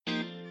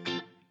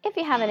If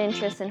you have an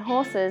interest in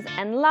horses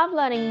and love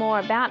learning more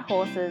about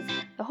horses,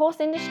 the horse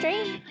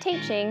industry,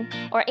 teaching,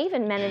 or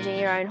even managing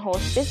your own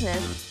horse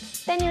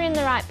business, then you're in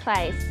the right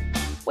place.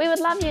 We would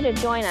love you to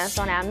join us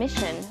on our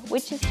mission,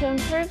 which is to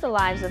improve the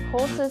lives of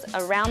horses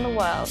around the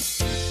world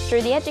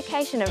through the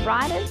education of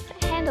riders,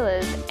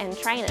 handlers, and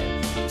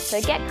trainers.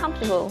 So get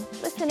comfortable,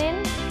 listen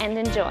in, and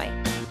enjoy.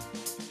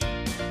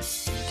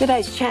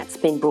 Today's chat's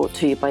been brought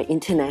to you by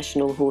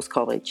International Horse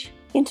College.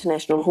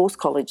 International Horse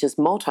College's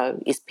motto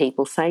is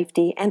people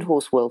safety and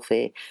horse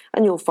welfare,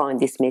 and you'll find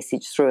this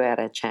message throughout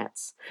our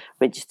chats.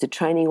 Registered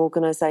Training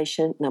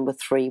Organisation number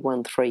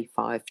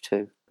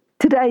 31352.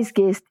 Today's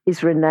guest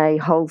is Renee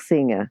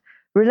Holsinger.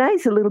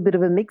 Renee's a little bit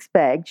of a mixed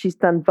bag. She's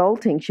done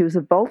vaulting. She was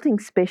a vaulting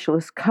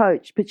specialist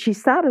coach, but she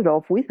started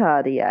off with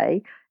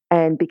RDA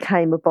and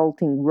became a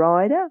vaulting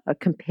rider, a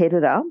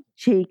competitor.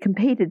 She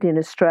competed in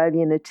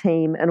Australia in a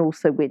team and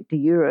also went to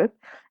Europe.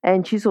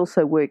 And she's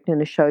also worked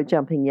in a show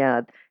jumping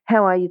yard.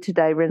 How are you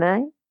today,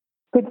 Renee?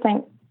 Good,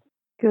 thanks.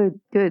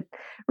 Good.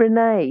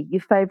 Renee,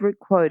 your favourite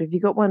quote. Have you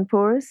got one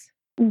for us?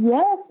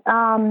 Yes.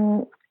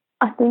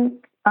 I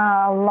think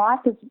life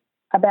is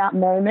about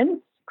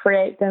moments.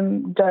 Create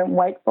them, don't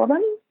wait for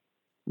them.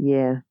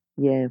 Yeah.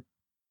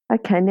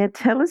 Okay, now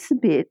tell us a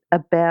bit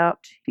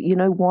about,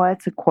 why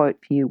it's a quote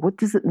for you. What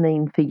does it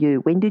mean for you?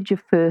 When did you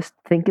first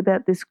think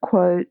about this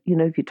quote?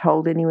 Have you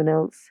told anyone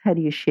else? How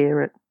do you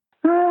share it?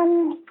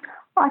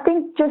 I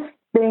think just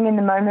being in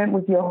the moment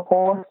with your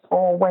horse,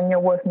 or when you're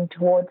working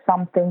towards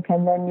something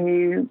and then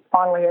you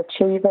finally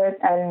achieve it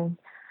and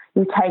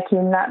you take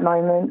in that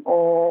moment,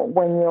 or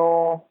when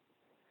you're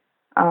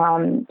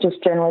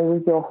just generally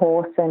with your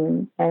horse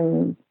and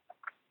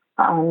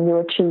you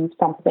achieve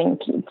something,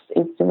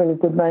 it's a really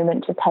good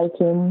moment to take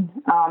in,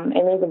 and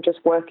even just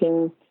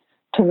working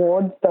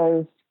towards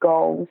those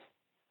goals.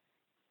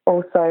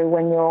 Also,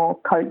 when you're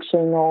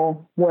coaching or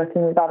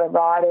working with other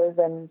riders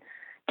and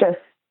just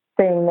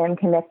seeing them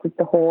connect with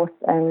the horse,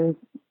 and,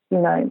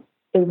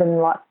 even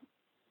like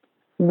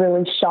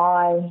really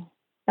shy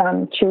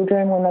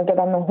children, when they get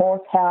on the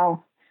horse,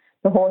 how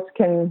the horse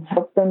can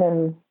help them,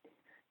 and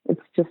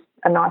it's just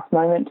a nice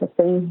moment to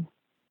see.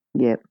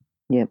 Yep.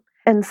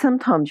 And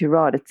sometimes you're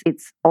right,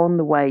 it's on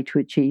the way to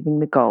achieving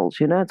the goals.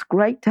 It's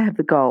great to have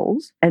the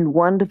goals and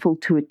wonderful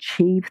to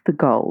achieve the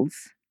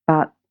goals,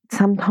 but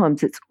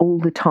sometimes it's all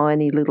the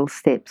tiny little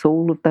steps,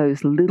 all of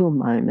those little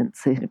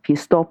moments. If you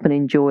stop and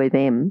enjoy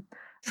them,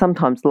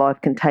 sometimes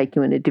life can take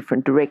you in a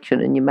different direction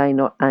and you may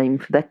not aim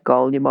for that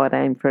goal, you might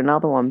aim for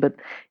another one. But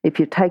if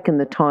you've taken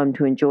the time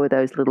to enjoy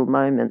those little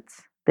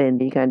moments, then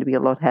you're going to be a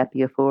lot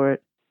happier for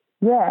it.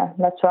 Yeah,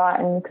 that's right.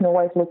 And you can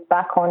always look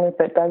back on if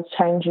it does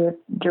change your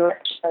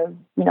direction.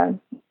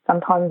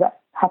 Sometimes that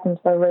happens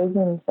for a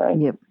reason.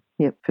 So.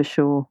 Yep, for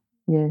sure.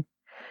 Yeah.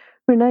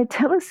 Renee,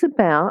 tell us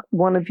about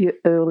one of your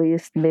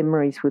earliest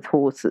memories with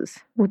horses.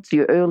 What's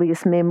your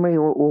earliest memory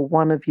or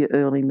one of your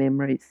early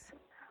memories?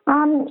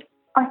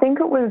 I think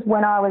it was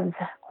when I was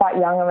quite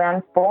young,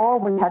 around 4.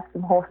 We had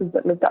some horses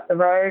that lived up the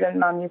road, and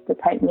Mum used to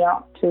take me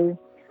out to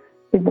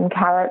give them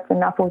carrots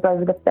and apples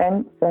over the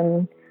fence,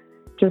 and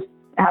just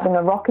having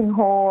a rocking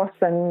horse.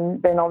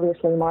 And then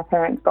obviously my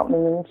parents got me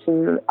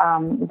into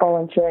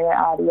volunteering at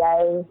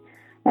RDA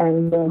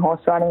and doing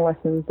horse riding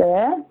lessons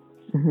there.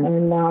 Mm-hmm.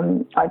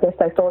 And I guess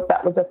they thought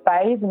that was a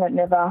phase, and it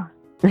never...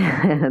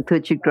 I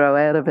thought you'd grow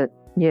out of it.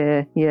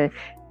 Yeah.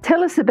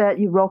 Tell us about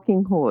your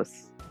rocking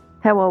horse.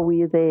 How old were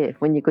you there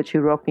when you got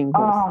your rocking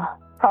horse?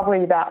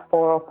 Probably about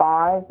 4 or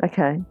 5.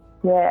 Okay.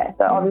 Yeah,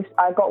 so obviously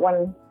I got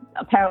one.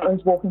 Apparently I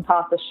was walking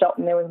past a shop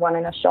and there was one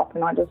in a shop,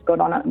 and I just got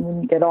on it and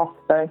wouldn't get off,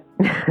 so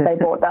they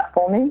bought that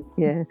for me.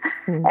 Yeah.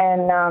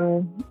 And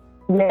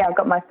I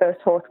got my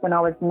first horse when I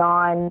was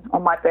 9.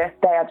 On my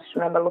birthday, I just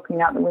remember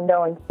looking out the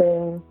window and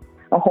seeing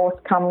a horse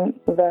come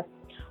with a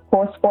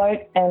horse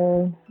float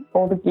and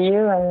all the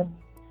gear, and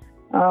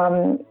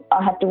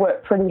I had to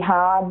work pretty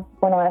hard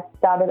when I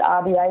started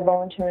RDA,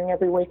 volunteering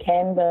every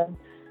weekend,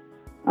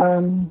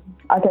 and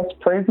I guess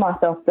prove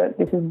myself that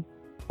this is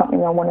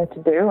something I wanted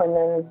to do, and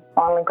then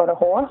finally got a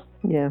horse.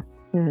 Yeah.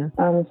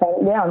 I'm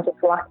just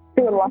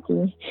feel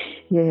lucky.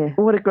 Yeah.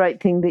 What a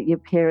great thing that your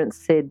parents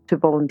said to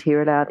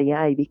volunteer at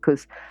RDA,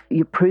 because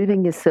you're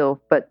proving yourself,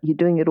 but you're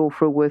doing it all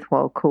for a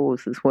worthwhile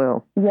cause as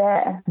well.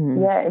 Yeah.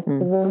 It's a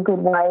really good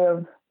way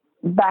of,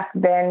 back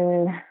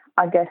then,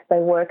 I guess they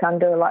work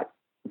under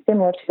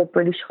similar to the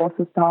British Horse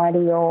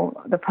Society or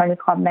the Pony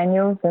Club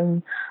manuals,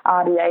 and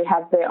RDA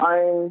have their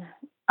own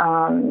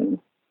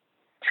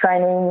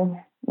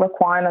training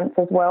requirements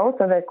as well,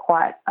 so they're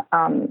quite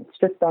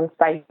strict on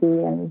safety,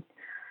 and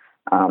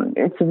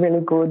it's a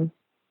really good,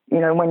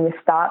 when you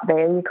start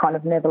there, you kind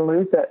of never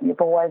lose it. You've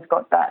always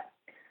got that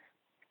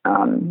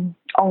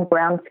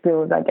on-ground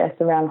skills, I guess,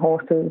 around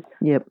horses.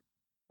 Yep,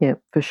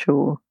 for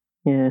sure,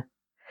 yeah.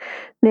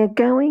 Now,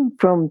 going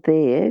from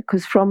there,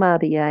 because from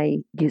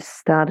RDA you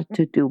started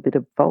to do a bit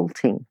of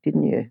vaulting,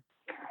 didn't you?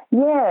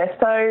 Yeah,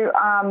 so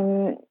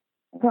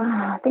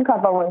I think I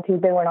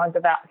volunteered there when I was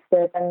about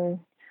 7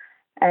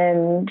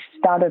 and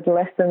started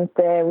lessons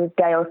there with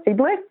Gail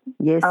Sidlett.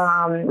 Yes,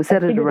 was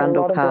that at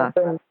Arundel Park?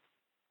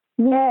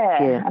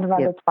 Yeah, at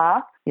Arundel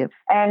Park. Yep.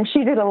 And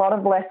she did a lot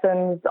of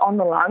lessons on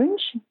the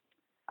lunge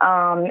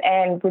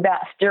and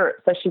without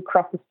stirrups. So she'd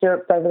cross the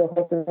stirrups over the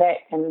horse's neck,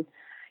 and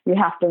you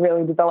have to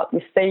really develop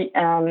your feet.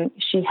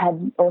 She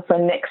had also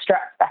neck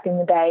straps back in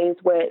the days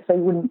so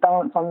you wouldn't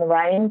balance on the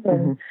reins,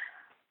 and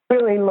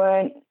really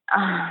learn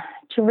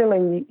to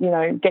really,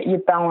 get your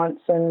balance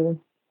and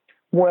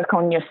work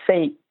on your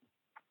feet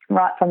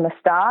right from the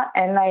start.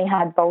 And they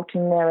had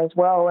vaulting there as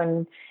well,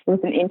 and it was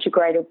an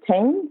integrated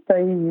team. So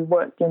you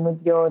worked in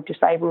with your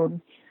disabled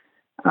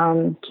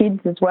kids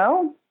as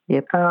well.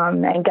 Yep.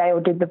 And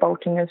Gail did the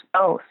vaulting as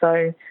well.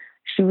 So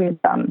she was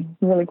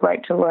really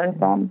great to learn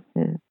from.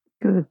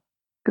 Yeah.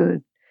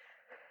 Good.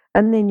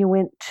 And then you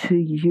went to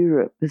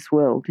Europe as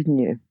well, didn't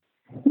you?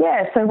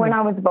 Yeah, so when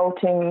I was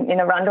vaulting in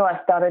Arundel, I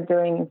started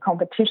doing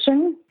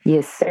competition.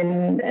 Yes.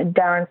 And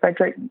Darren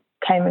Frederick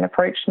came and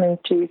approached me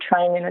to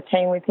train in a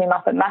team with him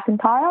up at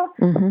McIntyre.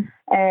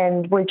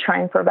 And we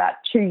trained for about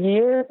 2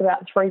 years,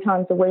 about 3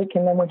 times a week,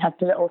 and then we had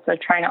to also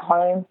train at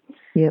home.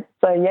 Yep.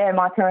 So,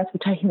 my parents were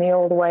taking me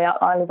all the way up.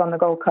 I live on the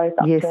Gold Coast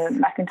up to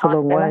McIntyre. It's a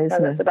long way,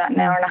 so it's about an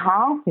hour and a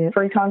half,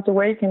 3 times a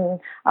week and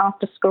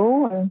after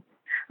school. And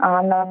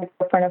another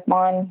friend of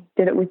mine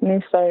did it with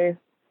me, so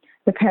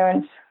the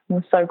parents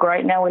were so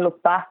great. Now we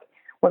look back,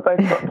 we've both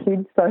got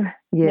kids, so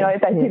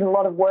they did a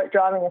lot of work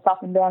driving us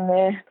up and down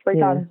there 3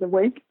 times a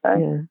week.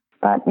 So.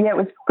 But it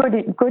was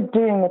good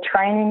doing the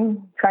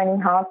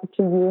training hard for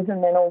 2 years,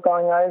 and then all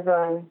going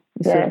over and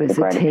so it was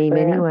a team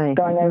anyway.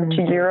 Going over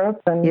to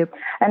Europe and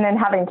then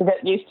having to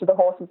get used to the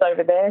horses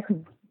over there,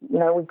 because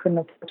we couldn't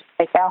afford to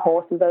take our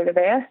horses over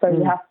there, so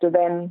you have to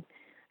then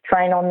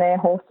train on their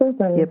horses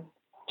and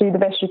do the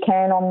best you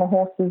can on the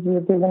horses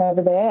you're given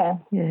over there.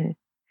 Yeah.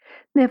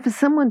 Now, for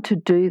someone to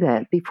do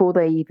that before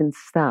they even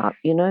start,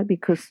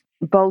 because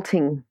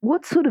vaulting,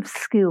 what sort of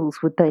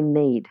skills would they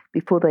need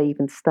before they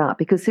even start?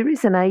 Because there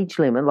is an age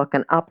limit, like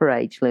an upper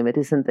age limit,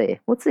 isn't there?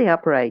 What's the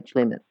upper age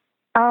limit?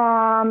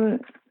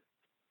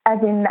 As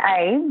in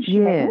age?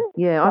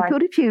 Yeah. I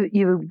thought if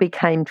you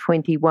became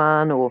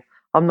 21, or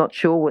I'm not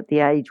sure what the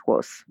age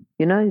was,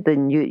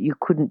 then you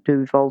couldn't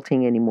do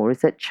vaulting anymore.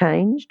 Is that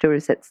changed, or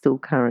is that still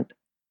current?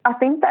 I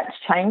think that's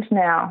changed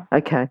now.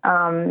 Okay.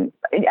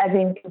 As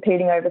in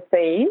competing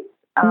overseas.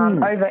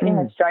 Over in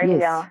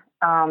Australia,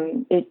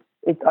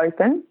 it's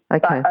open. Okay.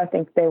 But I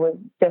think there was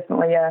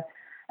definitely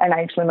an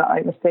age limit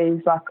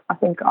overseas. Like, I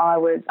think I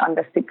was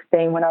under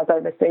 16 when I was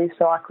overseas,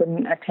 so I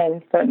couldn't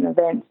attend certain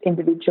events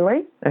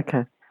individually.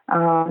 Okay.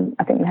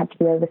 I think you had to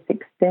be over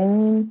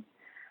 16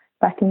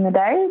 back in the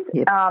days.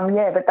 Yep.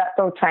 But that's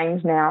all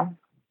changed now.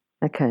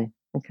 Okay.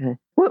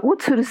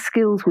 What sort of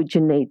skills would you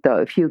need, though,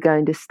 if you're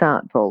going to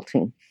start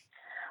vaulting?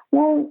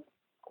 Well,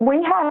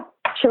 we have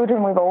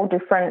children with all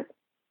different,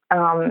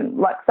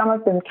 like some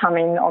of them come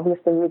in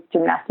obviously with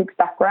gymnastics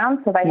background,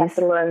 so they have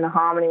to learn the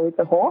harmony with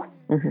the horse.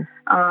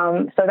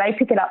 So they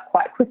pick it up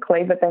quite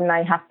quickly, but then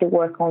they have to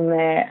work on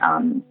their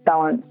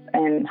balance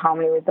and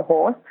harmony with the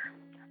horse.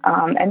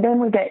 And then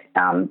we get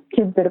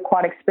kids that are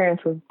quite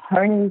experienced with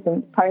ponies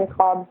and pony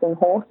clubs and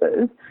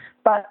horses,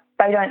 but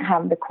they don't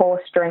have the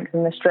core strength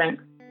and the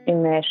strength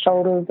in their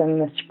shoulders and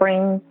the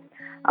spring.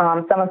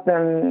 Some of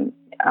them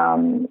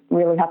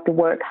really have to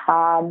work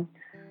hard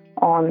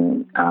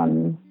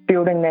on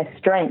building their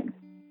strength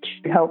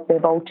to help their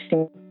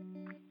vaulting.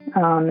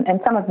 And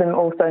some of them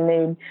also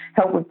need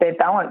help with their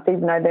balance.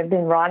 Even though they've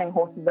been riding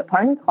horses at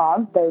pony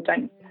clubs, they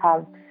don't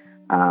have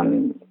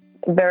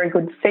very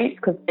good feet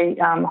because they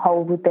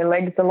hold with their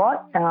legs a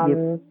lot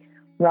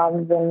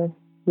rather than,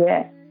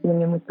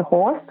 swinging with the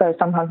horse. So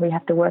sometimes we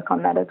have to work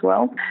on that as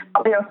well.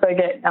 But we also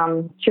get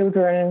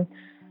children,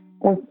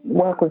 or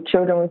work with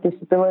children with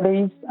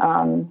disabilities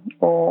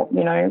or,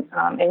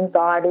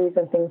 anxieties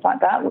and things like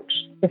that, which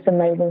is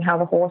amazing how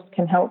the horse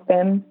can help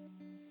them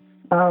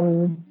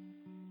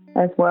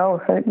as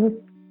well. So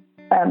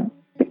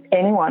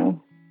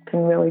anyone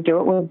can really do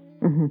it.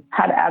 We've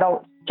had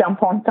adults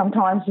jump on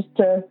sometimes just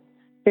to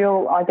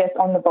feel, I guess,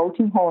 on the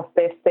vaulting horse,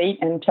 their feet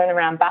and turn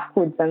around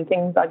backwards and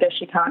things I guess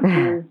you can't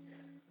do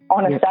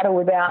on a saddle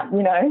without,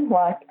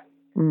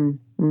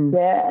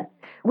 Yeah.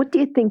 What do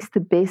you think's the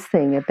best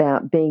thing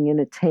about being in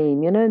a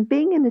team? And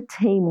being in a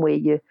team where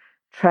you're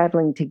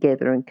travelling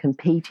together and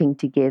competing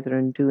together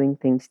and doing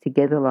things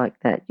together like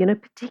that,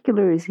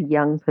 particularly as a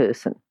young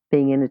person,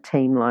 being in a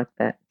team like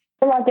that?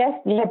 Well, I guess,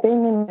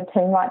 being in a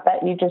team like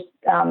that, you just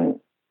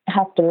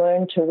have to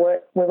learn to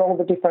work with all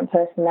the different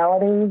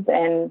personalities,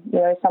 and,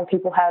 some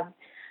people have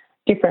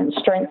different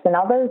strengths than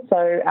others.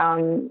 So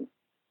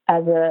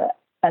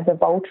as a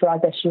vaulter, I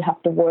guess you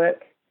have to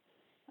work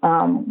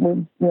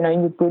with,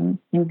 your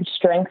good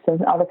strengths,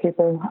 and other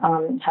people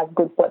have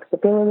good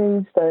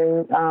flexibility.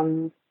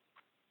 So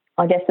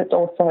I guess it's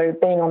also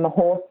being on the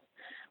horse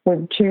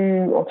with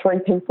 2 or 3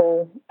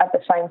 people at the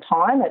same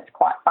time. It's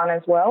quite fun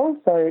as well.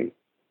 So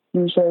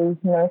usually,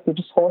 if you're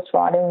just horse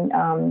riding,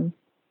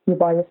 you're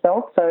by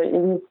yourself. So it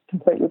is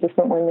completely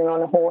different when you're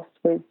on a horse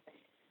with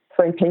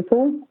 3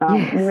 people.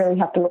 You really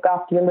have to look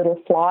after your little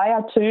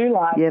flyer too.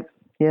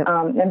 Yep.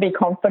 And be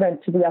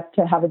confident to be able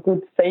to have a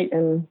good seat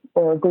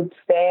or a good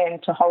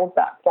stand to hold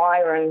that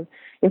flyer. And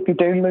if you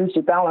do lose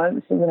your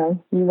balance, you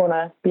want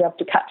to be able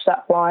to catch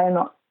that flyer,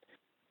 not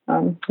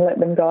let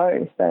them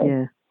go.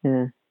 So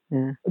yeah.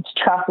 it's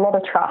trust, a lot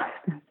of trust.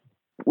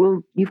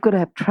 Well, you've got to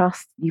have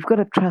trust. You've got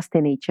to have trust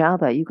in each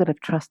other. You've got to have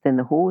trust in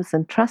the horse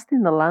and trust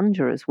in the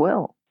lunger as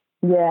well.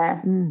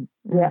 Yeah.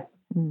 Yeah.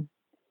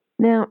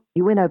 Now,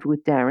 you went over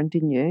with Darren,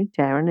 didn't you,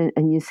 Darren?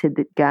 And you said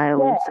that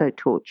Gail also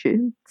taught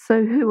you.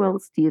 So who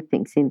else do you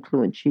think's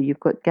influenced you? You've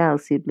got Gail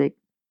Sidlick,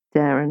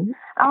 Darren.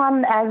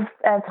 As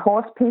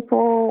horse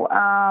people,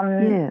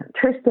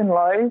 Tristan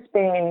Lowe's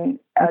been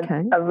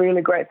a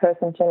really great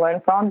person to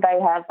learn from. They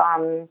have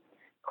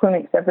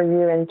clinics every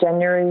year in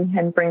January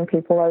and bring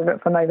people over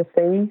from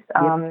overseas.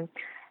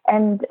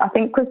 And I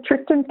think because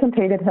Tristan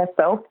competed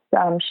herself,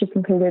 she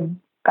competed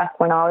back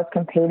when I was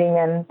competing,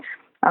 and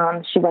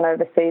she went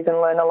overseas and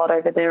learned a lot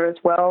over there as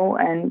well.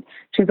 And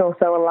she's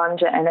also a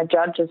lunger and a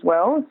judge as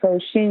well. So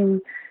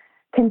she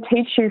can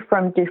teach you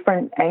from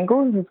different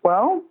angles as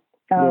well.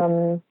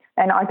 And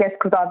I guess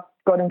because I've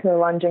got into the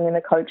lunging and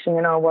the coaching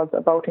and I was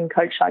a vaulting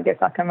coach, I guess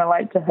I can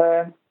relate to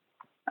her.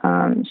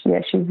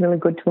 She's really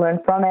good to learn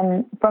from.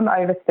 And from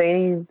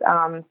overseas,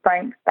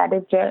 Frank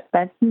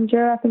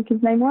Badinger, I think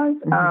his name was.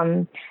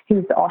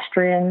 He's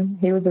Austrian.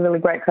 He was a really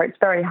great coach,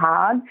 very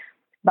hard,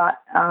 but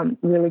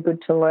really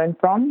good to learn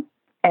from.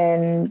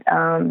 And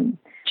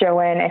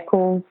Joanne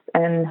Eccles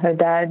and her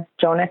dad,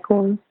 John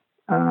Eccles.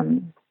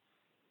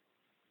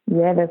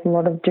 There's a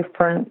lot of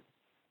different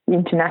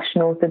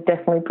internationals that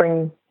definitely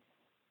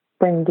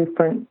bring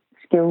different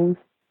skills.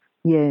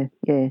 Yeah.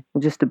 Well,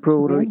 just a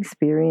broader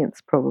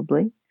experience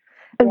probably.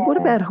 And what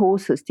about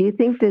horses? Do you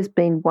think there's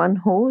been one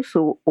horse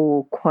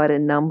or quite a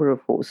number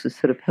of horses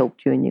that have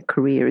helped you in your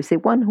career? Is there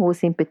one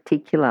horse in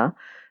particular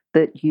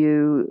that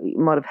you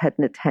might have had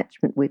an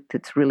attachment with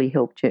that's really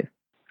helped you?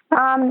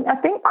 I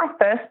think my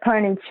first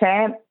pony,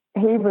 Champ,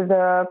 he was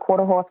a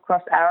quarter horse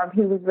cross Arab.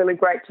 He was really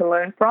great to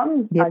learn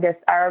from. Yep. I guess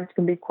Arabs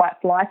can be quite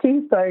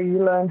flighty, so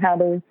you learn how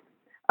to,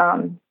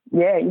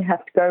 you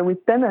have to go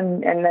with them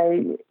and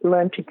they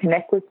learn to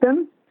connect with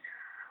them.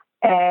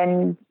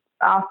 And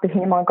after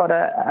him, I got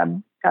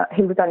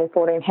he was only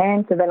 14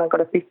 hands, so then I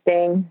got a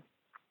 16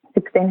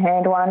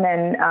 hand one,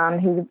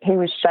 and he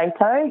was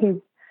Shato. His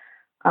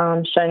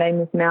show name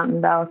was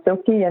Mountain Vale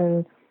Silky,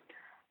 and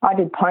I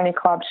did pony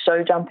club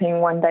show jumping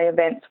one day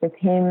events with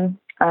him,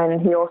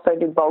 and he also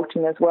did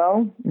vaulting as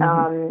well.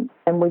 And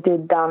we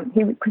did,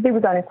 because he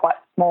was only quite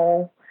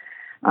small,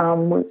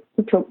 we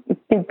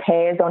did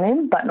pairs on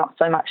him, but not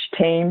so much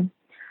team.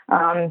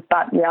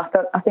 But yeah,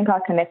 I think I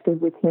connected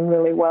with him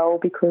really well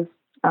because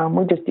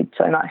we just did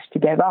so much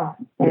together.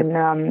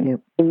 And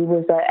he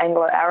was an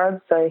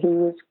Anglo-Arab, so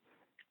he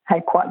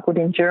had quite good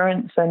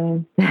endurance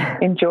and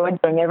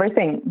enjoyed doing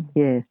everything.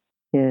 Yeah.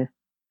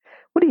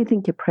 What do you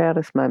think your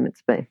proudest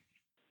moment's been?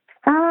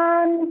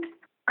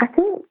 I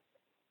think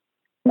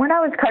when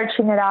I was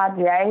coaching at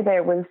RDA,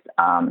 there was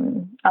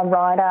a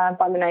rider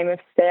by the name of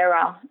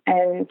Sarah,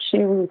 and she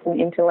was an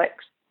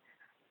intellect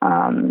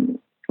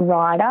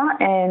rider,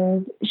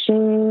 and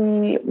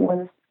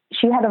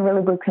she had a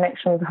really good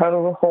connection with her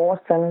little horse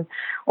and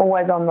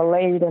always on the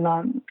lead, and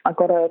I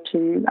got her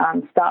to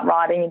start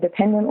riding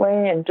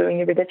independently and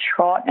doing a bit of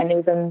trot and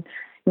even,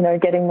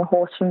 getting the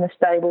horse from the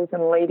stables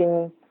and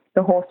leading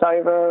the horse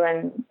over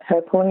and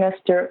her pulling her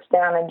stirrups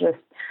down and just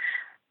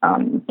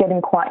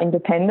getting quite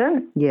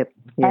independent. Yep.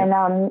 And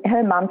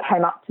her mum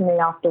came up to me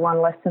after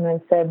one lesson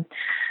and said,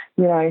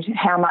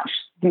 how much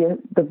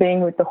the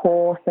being with the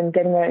horse and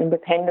getting her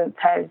independence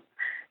has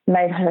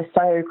made her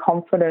so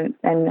confident,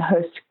 and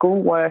her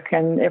schoolwork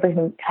and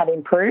everything had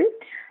improved.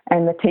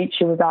 And the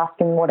teacher was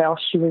asking what else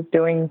she was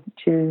doing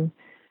to,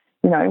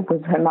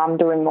 was her mum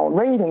doing more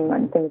reading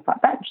and things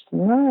like that. She said,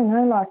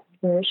 no,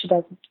 she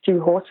does do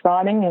horse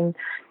riding. And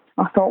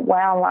I thought,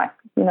 wow,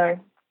 the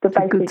it's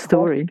basic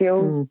horse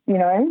skills,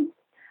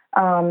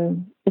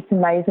 it's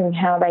amazing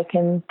how they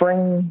can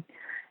bring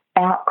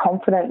out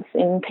confidence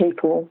in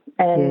people.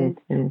 And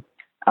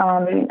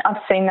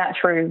I've seen that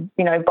through,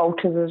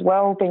 vaulters as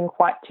well, being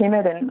quite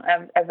timid. And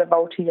as a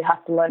vaulter, you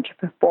have to learn to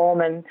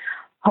perform and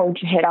hold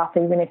your head up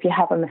even if you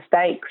have a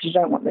mistake, because you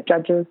don't want the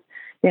judges,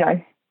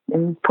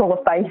 and pull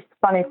a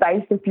funny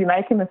face if you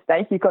make a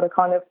mistake. You've got to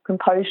kind of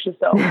compose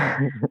yourself.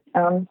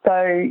 So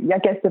I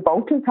guess the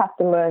vaulters have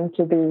to learn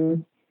to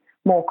be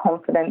more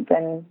confident,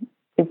 and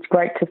it's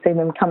great to see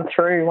them come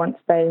through once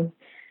they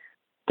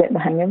get the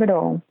hang of it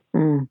all.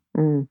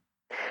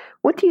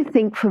 What do you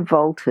think for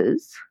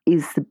vaulters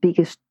is the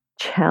biggest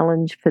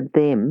challenge for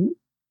them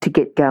to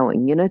get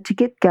going,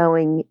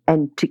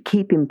 and to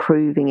keep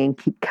improving and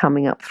keep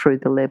coming up through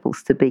the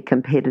levels to be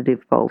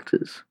competitive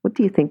vaulters? What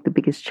do you think the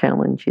biggest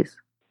challenge is?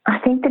 I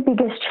think the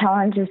biggest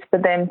challenge is for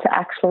them to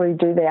actually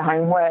do their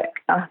homework.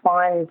 I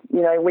find,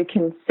 we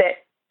can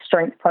set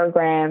strength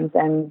programs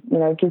and,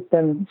 give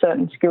them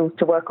certain skills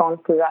to work on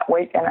through that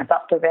week, and it's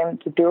up to them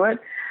to do it.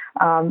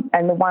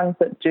 And the ones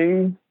that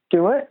do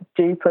it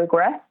do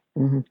progress.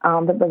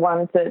 But the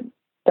ones that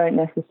don't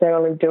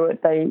necessarily do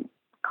it, they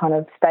kind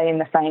of stay in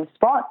the same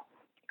spot.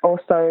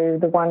 Also,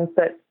 the ones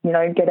that,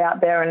 get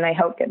out there and they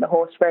help get the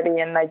horse ready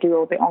and they do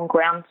all the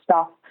on-ground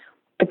stuff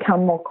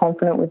become more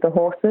confident with the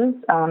horses,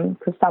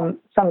 because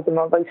some of them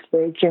are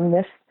obviously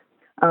gymnasts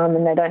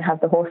and they don't have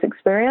the horse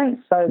experience,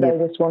 so they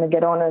just want to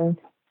get on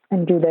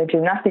and do their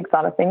gymnastic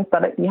side of things,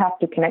 but you have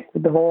to connect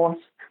with the horse.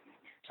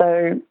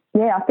 So,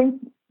 I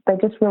think they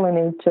just really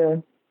need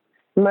to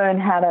learn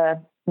how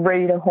to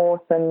read a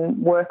horse and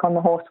work on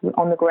the horse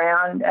on the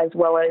ground, as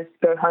well as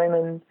go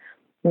home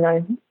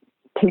and,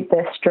 keep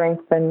their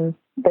strength and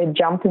their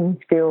jumping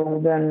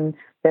skills and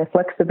their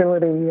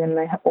flexibility, and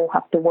they all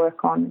have to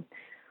work on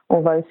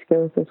all those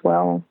skills as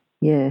well.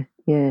 Yeah.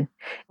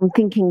 I'm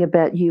thinking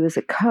about you as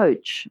a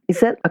coach.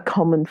 Is that a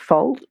common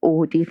fault,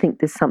 or do you think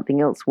there's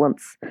something else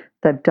once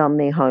they've done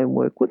their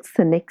homework? What's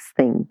the next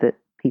thing that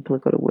people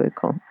have got to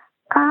work on?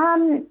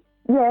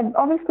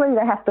 Obviously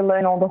they have to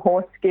learn all the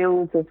horse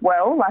skills as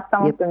well. Like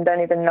some of them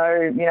don't even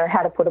know,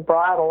 how to put a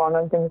bridle on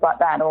and things like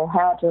that, or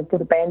how to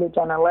put a bandage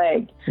on a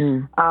leg.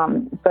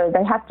 So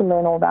they have to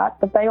learn all that,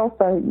 but they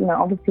also,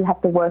 obviously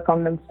have to work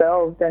on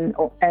themselves and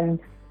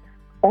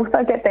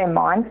also get their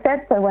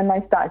mindset. So when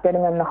they start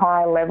getting on the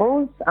higher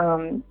levels,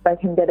 they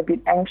can get a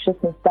bit anxious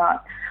and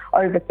start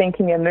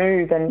overthinking a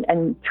move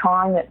and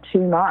trying it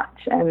too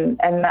much, and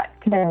that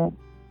can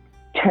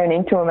turn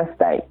into a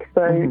mistake.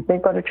 So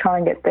they've got to try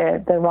and get their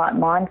right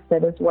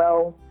mindset as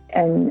well,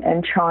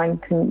 and try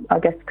and,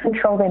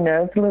 control their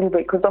nerves a little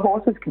bit, because the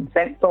horses can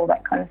sense all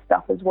that kind of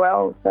stuff as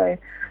well. So,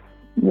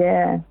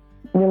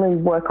 really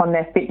work on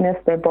their fitness,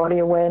 their body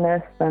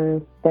awareness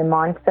and their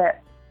mindset.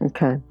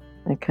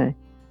 Okay.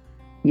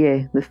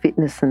 Yeah, the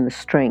fitness and the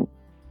strength.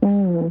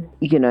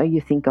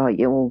 You think,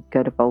 we'll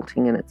go to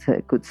bolting and it's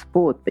a good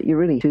sport, but you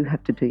really do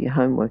have to do your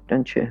homework,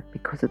 don't you?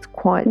 Because it's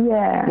quite,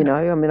 I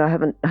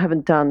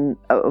haven't done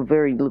a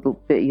very little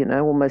bit,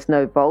 almost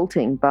no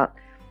bolting, but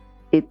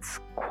it's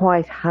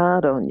quite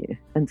hard on you.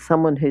 And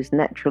someone who's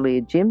naturally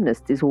a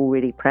gymnast is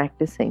already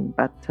practicing.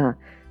 But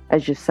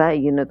as you say,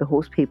 the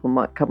horse people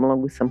might come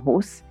along with some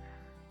horse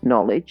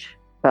knowledge,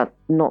 but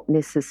not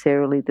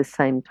necessarily the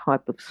same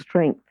type of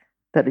strength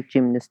that a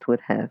gymnast would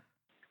have.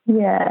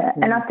 Yeah,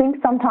 and I think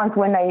sometimes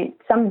when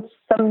some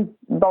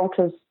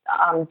bolters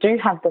do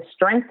have the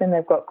strength and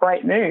they've got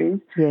great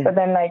moves, but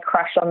then they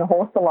crash on the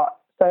horse a lot.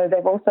 So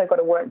they've also got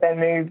to work their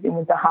moves in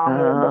with the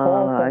harmony of the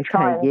horse and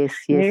try and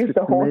use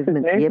the horse's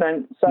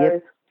movement.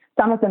 So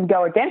some of them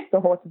go against the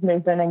horse's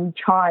movement and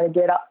try to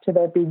get up to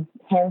their big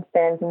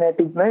handstands and their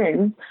big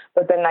moves,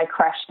 but then they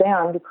crash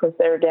down because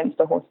they're against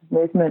the horse's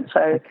movement.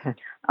 So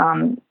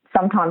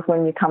sometimes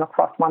when you come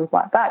across ones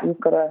like that, you've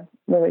got to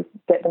really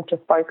get them to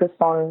focus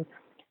on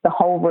the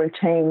whole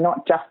routine,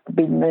 not just the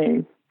big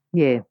move.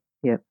 Yep.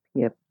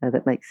 No,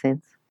 that makes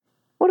sense.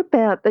 What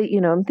about,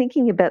 I'm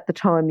thinking about the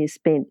time you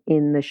spent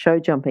in the show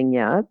jumping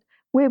yard.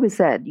 Where was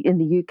that? In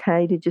the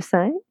UK, did you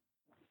say?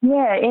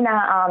 Yeah, in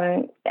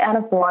out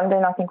of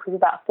London, I think it was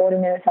about 40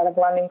 minutes out of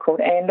London,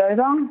 called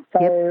Andover. So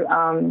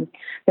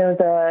there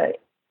was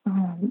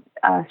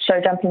a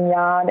show jumping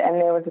yard, and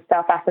there was a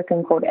South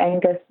African called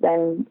Angus,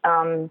 and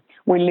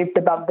we lived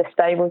above the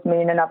stables,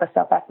 me and another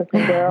South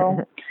African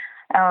girl.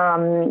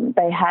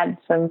 They had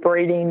some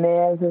breeding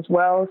mares as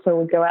well, so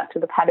we'd go out to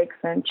the paddocks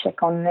and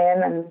check on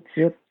them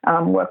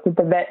and work with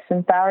the vets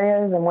and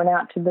farriers, and went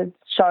out to the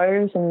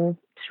shows and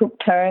took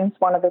turns.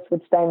 One of us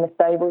would stay in the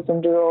stables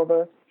and do all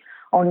the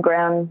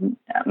on-ground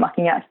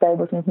mucking out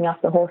stables and looking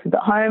after the horses at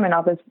home, and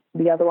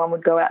the other one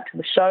would go out to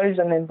the shows,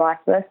 and then vice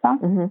versa.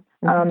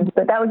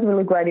 But that was a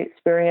really great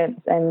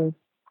experience, and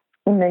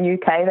in the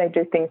UK they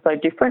do things so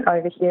different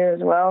over here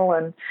as well,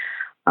 and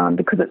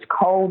because it's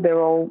cold, they're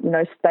all,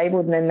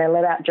 stabled and then they're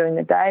let out during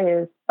the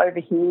day. As over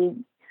here,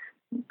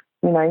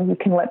 you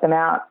can let them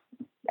out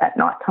at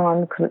night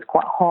time because it's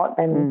quite hot,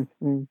 and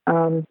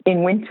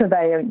in winter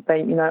they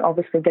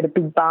obviously get a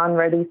big barn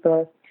ready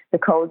for the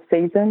cold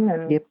season,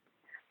 and it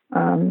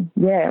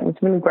was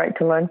really great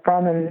to learn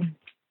from, and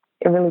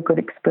a really good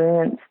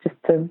experience just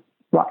to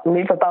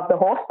live above the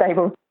horse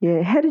stables.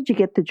 Yeah, how did you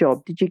get the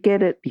job? Did you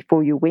get it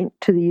before you went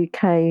to the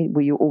UK?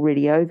 Were you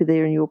already over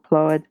there and you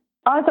applied?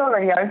 I was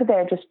already over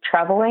there just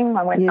travelling.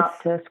 I went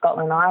up to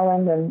Scotland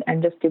Island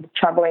and just did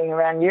travelling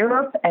around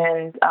Europe,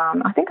 and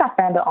I think I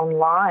found it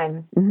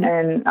online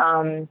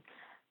and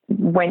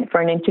went for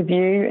an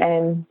interview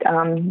and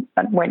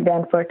went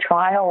down for a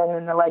trial, and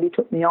then the lady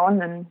took me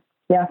on, and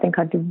I think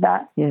I did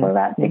that for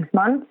about 6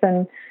 months,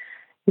 and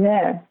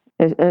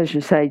As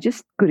you say,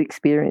 just good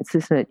experience,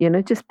 isn't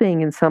it? Just being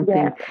in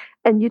something,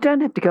 and you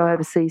don't have to go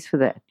overseas for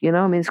that.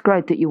 It's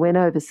great that you went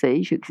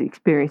overseas, you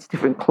experienced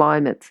different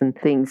climates and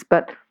things,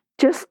 but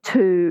just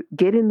to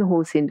get in the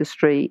horse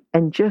industry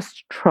and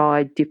just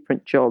try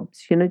different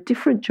jobs,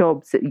 different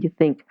jobs that you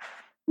think,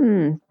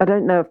 I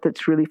don't know if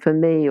that's really for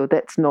me, or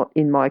that's not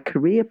in my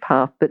career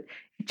path, but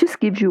it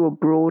just gives you a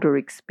broader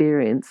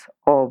experience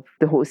of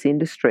the horse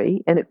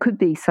industry. And it could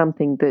be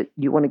something that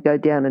you want to go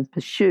down and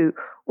pursue,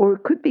 or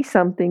it could be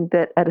something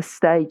that at a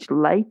stage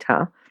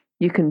later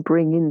you can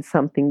bring in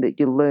something that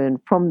you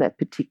learn from that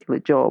particular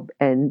job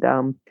and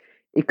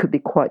it could be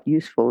quite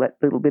useful, that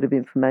little bit of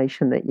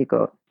information that you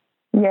got.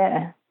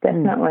 Yeah,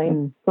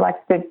 definitely. Like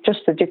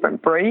just the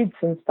different breeds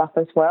and stuff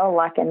as well.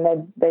 Like, and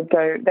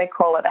they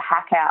call it a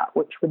hack out,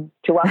 which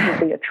to us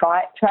would be a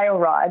trail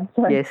ride.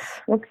 So yes.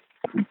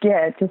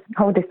 Just a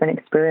whole different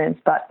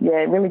experience. But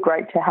yeah, really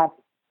great to have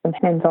some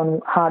hands-on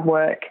hard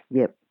work.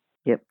 Yep,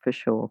 for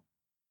sure.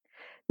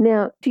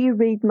 Now, do you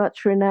read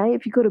much, Renee?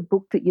 Have you got a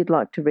book that you'd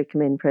like to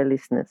recommend for our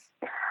listeners?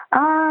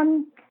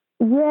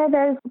 Yeah,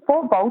 there's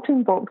 4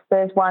 vaulting books.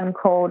 There's one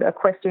called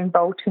Equestrian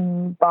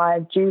Vaulting by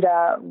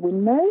Judah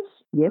Windmers.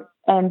 Yep.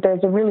 And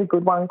there's a really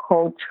good one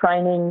called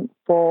Training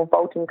for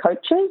Vaulting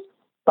Coaches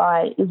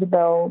by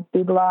Isabel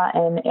Bibler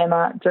and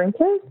Emma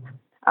Drinkers.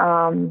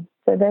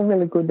 So they're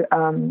really good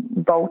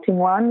vaulting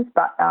ones.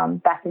 But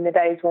back in the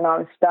days when I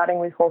was starting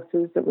with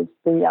horses, it was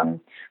the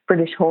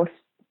British Horse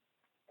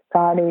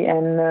Society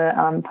and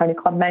the Pony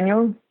Club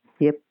manuals.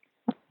 Yep.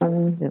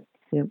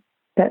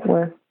 That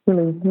were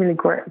really, really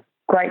great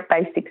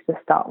basics to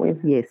start with.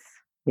 Yes,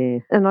 yeah.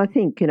 And I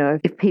think,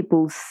 if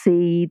people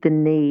see the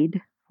need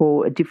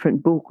for a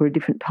different book or a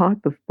different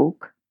type of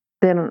book,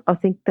 then I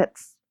think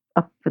that's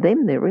up for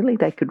them there, really.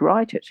 They could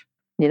write it.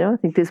 I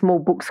think there's more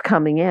books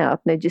coming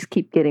out. And they just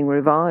keep getting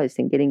revised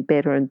and getting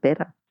better and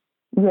better.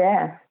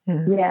 Yeah.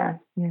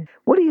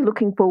 What are you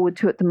looking forward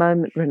to at the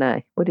moment,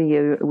 Renee? What are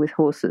you with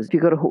horses? Have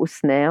you got a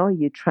horse now? Are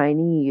you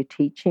training? Are you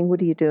teaching?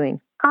 What are you doing?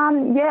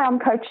 I'm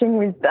coaching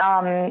with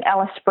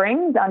Alice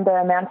Springs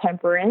under Mount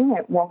Tamborine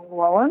at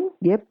Wongwallen.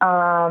 Yep.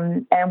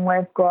 And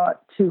we've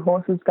got 2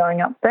 horses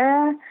going up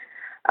there.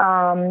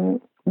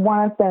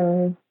 One of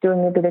them is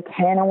doing a bit of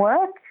canter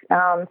work.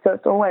 So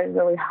it's always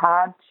really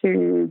hard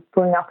to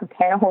bring up a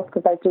canter horse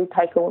because they do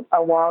take a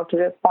while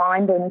to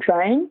find and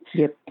train.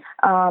 Yep.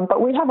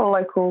 But we have a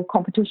local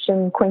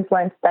competition,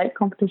 Queensland State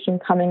competition,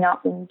 coming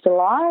up in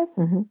July.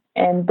 Mm-hmm.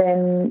 And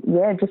then,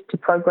 just to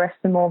progress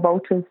some more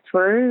vaulters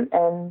through.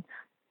 And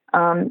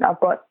I've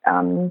got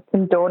some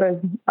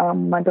daughters.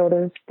 My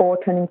daughter's 4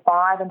 turning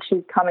 5 and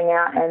she's coming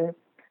out and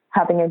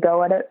having a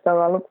go at it. So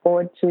I look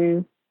forward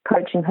to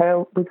coaching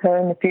with her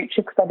in the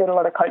future because I did a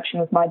lot of coaching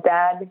with my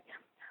dad.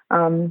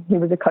 He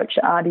was a coach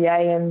at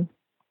RDA, and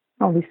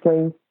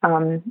obviously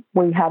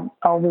we had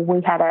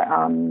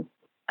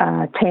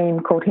a team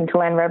called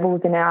Hinterland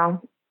Rebels in our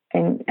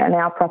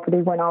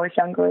property when I was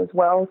younger as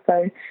well.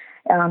 So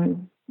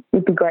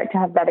it'd be great to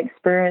have that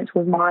experience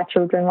with my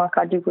children like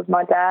I did with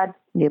my dad.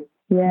 Yep.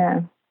 Yeah.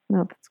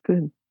 No, that's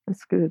good.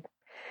 That's good.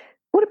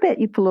 What about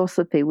your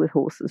philosophy with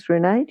horses,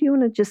 Renee? Do you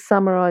want to just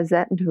summarise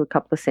that into a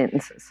couple of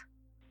sentences?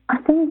 I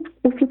think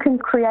if you can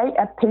create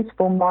a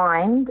peaceful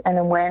mind and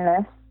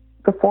awareness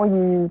before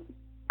you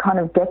kind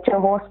of get your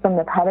horse from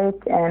the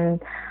paddock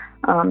and,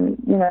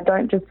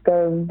 don't just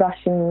go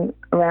rushing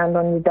around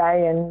on your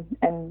day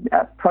and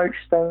approach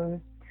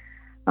them,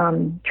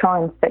 try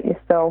and set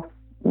yourself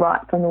right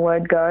from the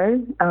word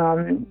go,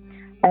 and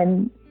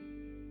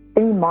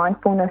be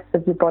mindfulness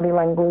of your body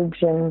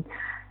language and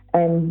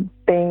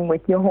being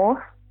with your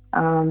horse.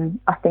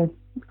 I think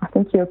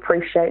you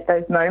appreciate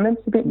those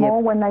moments a bit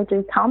more when they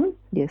do come.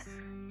 Yes.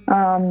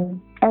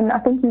 And I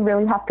think you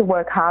really have to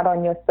work hard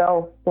on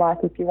yourself.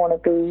 Like if you want to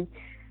be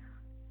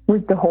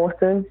with the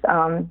horses,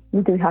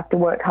 you do have to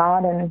work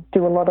hard and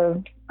do a lot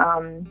of,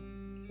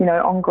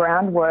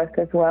 on-ground work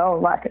as well.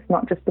 Like it's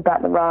not just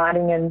about the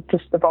riding and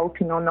just the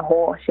vaulting on the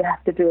horse. You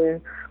have to do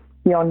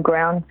the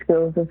on-ground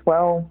skills as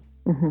well.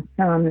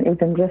 Mm-hmm.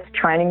 Even just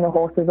training the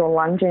horses or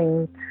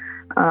lunging.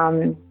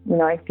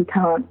 If you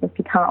can't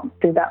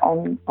do that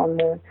on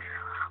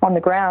the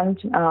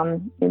ground,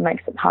 it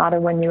makes it harder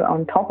when you're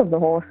on top of the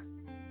horse.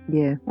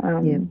 Yeah.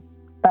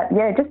 But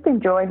just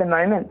enjoy the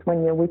moments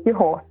when you're with your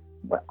horse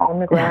on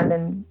the ground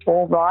and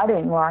or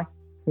riding.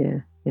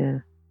 Yeah.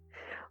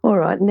 All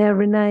right. Now,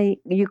 Renee,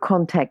 your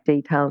contact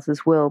details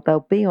as well.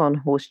 They'll be on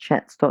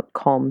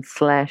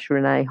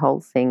horsechats.com/Renee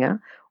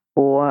Holsinger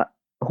or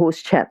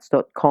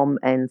horsechats.com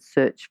and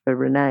search for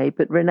Renee.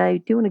 But Renee,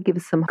 do you want to give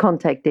us some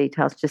contact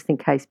details just in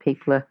case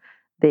people are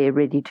there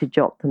ready to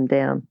jot them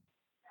down?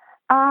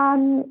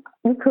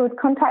 You could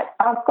contact,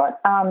 I've got,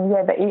 on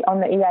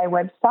the EA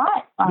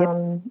website,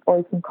 or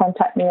you can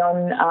contact me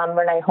on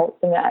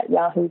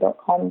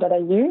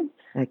reneeholsinger@yahoo.com.au.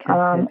 Okay.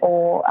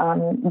 Or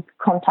you can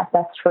contact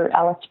us through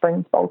Alice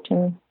Springs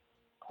Vaulting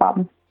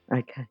Club.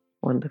 Okay,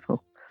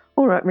 wonderful.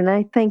 All right,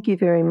 Renee, thank you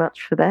very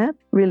much for that.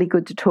 Really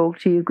good to talk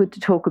to you, good to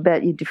talk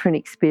about your different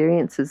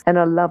experiences. And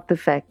I love the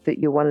fact that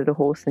you wanted a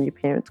horse and your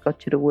parents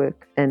got you to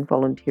work and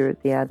volunteer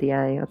at the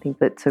RDA. I think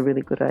that's a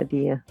really good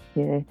idea.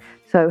 Yeah.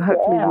 So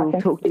hopefully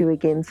we'll talk to you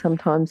again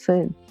sometime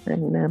soon.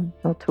 And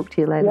I'll talk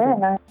to you later. Yeah,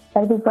 no,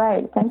 that'd be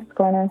great. Thanks,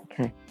 Glenna.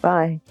 Okay,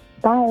 bye.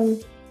 Bye.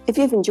 If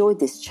you've enjoyed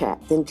this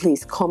chat, then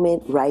please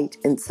comment, rate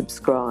and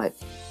subscribe.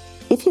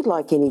 If you'd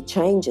like any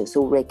changes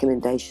or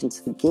recommendations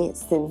for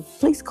guests, then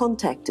please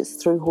contact us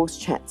through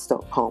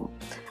horsechats.com.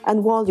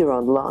 And while you're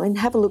online,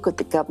 have a look at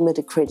the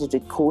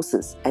government-accredited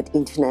courses at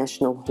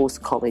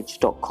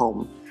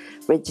internationalhorsecollege.com.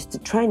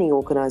 Registered Training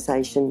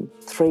Organisation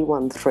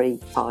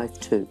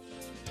 31352.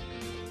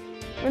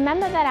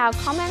 Remember that our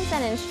comments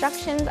and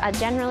instructions are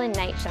general in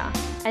nature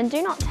and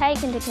do not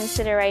take into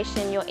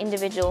consideration your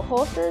individual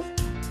horses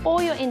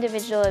or your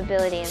individual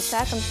ability and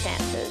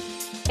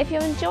circumstances. If you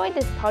enjoyed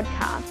this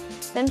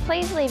podcast, then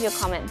please leave your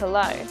comment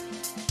below.